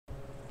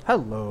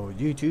Hello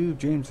YouTube,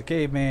 James the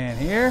Caveman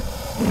here.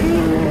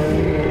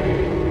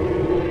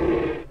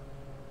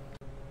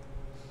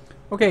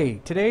 Okay,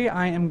 today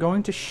I am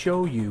going to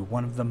show you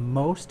one of the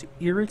most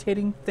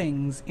irritating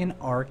things in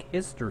Ark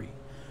history.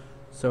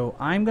 So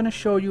I'm going to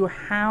show you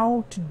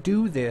how to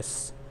do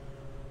this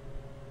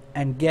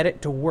and get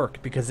it to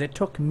work, because it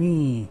took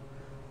me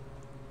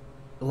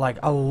like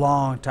a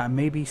long time,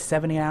 maybe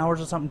 70 hours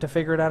or something to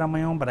figure it out on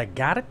my own, but I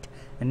got it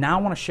and now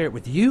I want to share it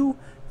with you.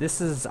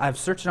 I've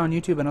searched it on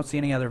YouTube, I don't see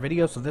any other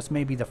videos, so this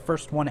may be the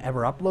first one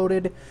ever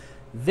uploaded.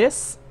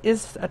 This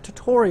is a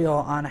tutorial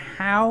on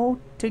how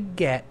to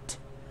get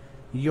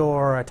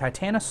your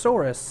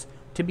Titanosaurus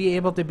to be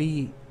able to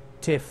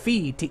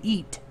feed, to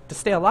eat, to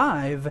stay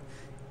alive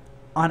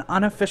on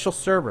unofficial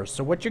servers.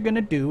 So what you're going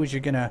to do is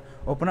you're going to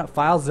open up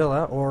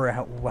FileZilla or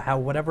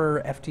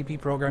whatever FTP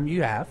program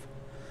you have.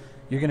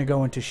 You're going to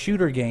go into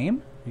Shooter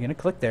Game. You're going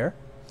to click there.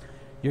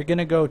 You're going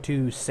to go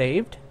to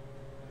Saved.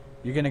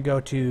 You're going to go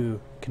to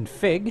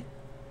Config,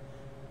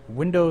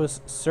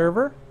 Windows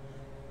Server.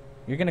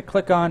 You're going to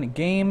click on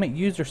Game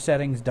User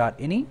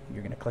Settings.ini.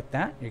 You're going to click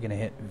that. You're going to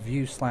hit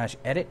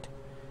View/Edit.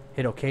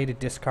 Hit OK to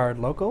discard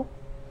local.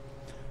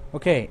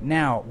 Okay,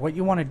 now what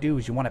you want to do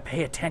is you want to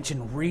pay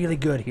attention really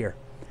good here.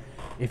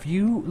 If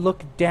you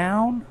look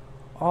down,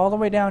 all the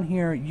way down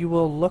here, you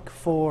will look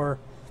for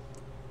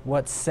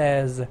what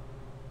says,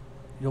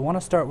 you'll want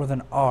to start with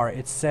an R.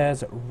 It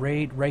says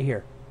Raid right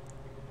here.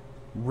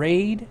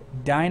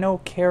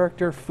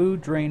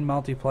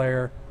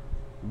 RaidDinoCharacterFoodDrainMultiplier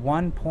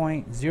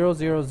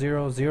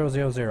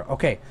 1.000000.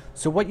 Okay,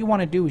 so what you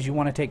want to do is you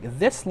want to take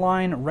this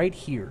line right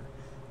here.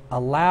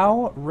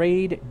 Allow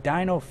raid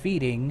dino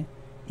feeding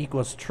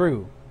equals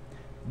true.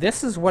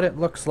 This is what it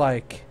looks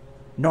like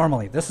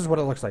normally. This is what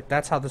it looks like.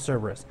 That's how the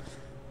server is.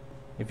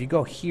 If you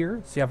go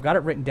here, see, I've got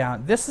it written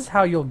down. This is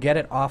how you'll get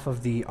it off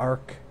of the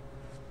Ark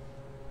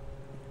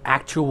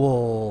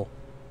actual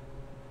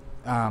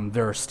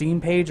their Steam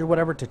page or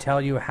whatever to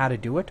tell you how to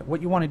do it.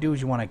 What you want to do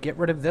is you want to get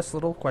rid of this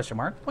little question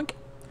mark. Blink.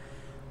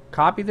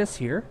 Copy this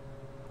here.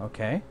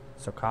 Okay,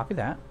 so copy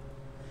that.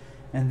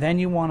 And then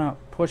you want to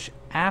push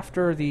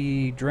after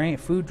the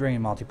food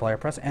drain multiplier.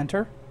 Press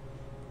enter.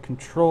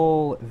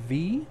 Control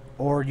V,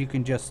 or you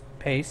can just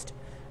paste.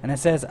 And it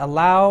says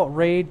allow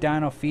raid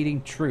dino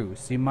feeding true.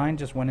 See, mine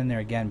just went in there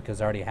again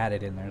because I already had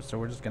it in there. So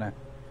we're just gonna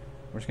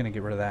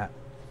get rid of that.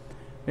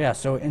 Yeah,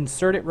 so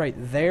insert it right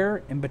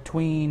there in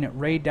between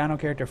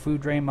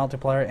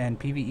RaidDinoCharacterFoodDrainMultiplier and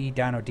PVE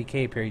Dino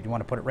Decay period. You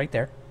want to put it right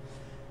there.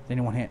 Then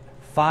you want to hit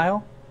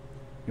File.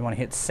 You want to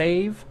hit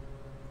Save.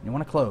 You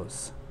want to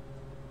close.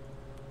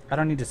 I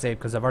don't need to save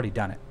because I've already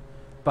done it.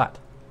 But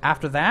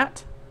after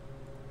that,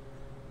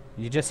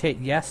 you just hit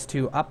yes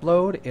to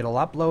upload. It'll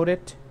upload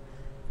it.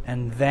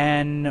 And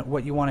then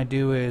what you want to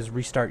do is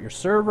restart your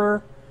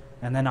server.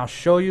 And then I'll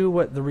show you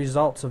what the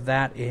results of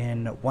that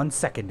in 1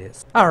 second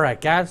is.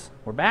 Alright guys,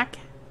 we're back.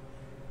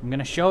 I'm going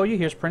to show you.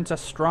 Here's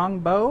Princess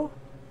Strongbow.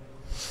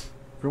 If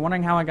you're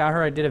wondering how I got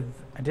her, I did a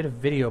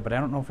video, but I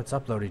don't know if it's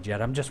uploaded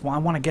yet. I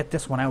want to get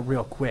this one out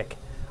real quick.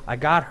 I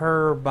got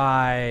her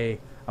by...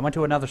 I went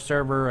to another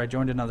server, I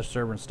joined another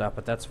server and stuff,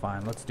 but that's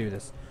fine. Let's do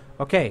this.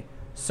 Okay,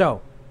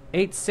 so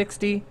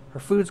 860, her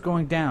food's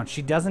going down.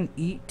 She doesn't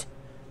eat.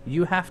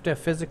 You have to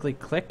physically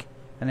click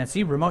and then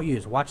see remote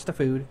use. Watch the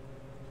food.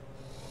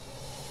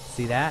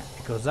 See that?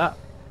 It goes up.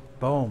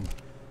 Boom.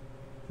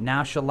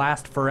 Now she'll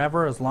last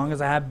forever as long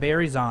as I have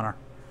berries on her.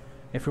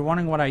 If you're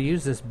wondering what I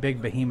use this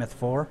big behemoth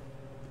for,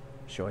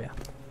 I'll show you.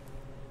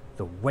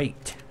 The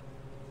weight.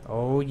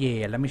 Oh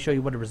yeah, let me show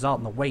you what the result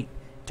in the weight.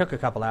 It took a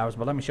couple hours,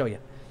 but let me show you.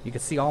 You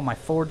can see all my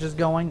forges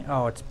going.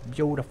 Oh, it's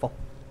beautiful.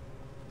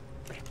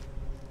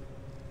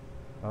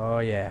 Oh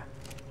yeah.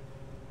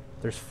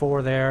 There's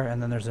 4 there,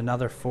 and then there's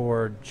another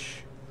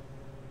forge.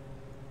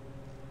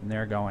 And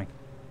they're going.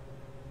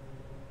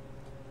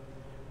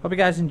 Hope you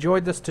guys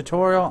enjoyed this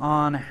tutorial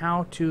on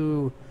how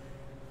to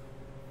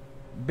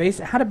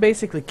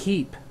basically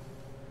keep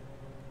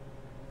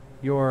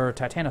your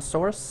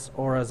Titanosaurus,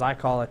 or as I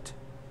call it,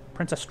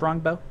 Princess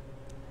Strongbow.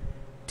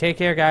 Take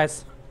care,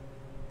 guys.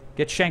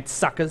 Get shanked,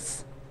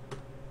 suckers.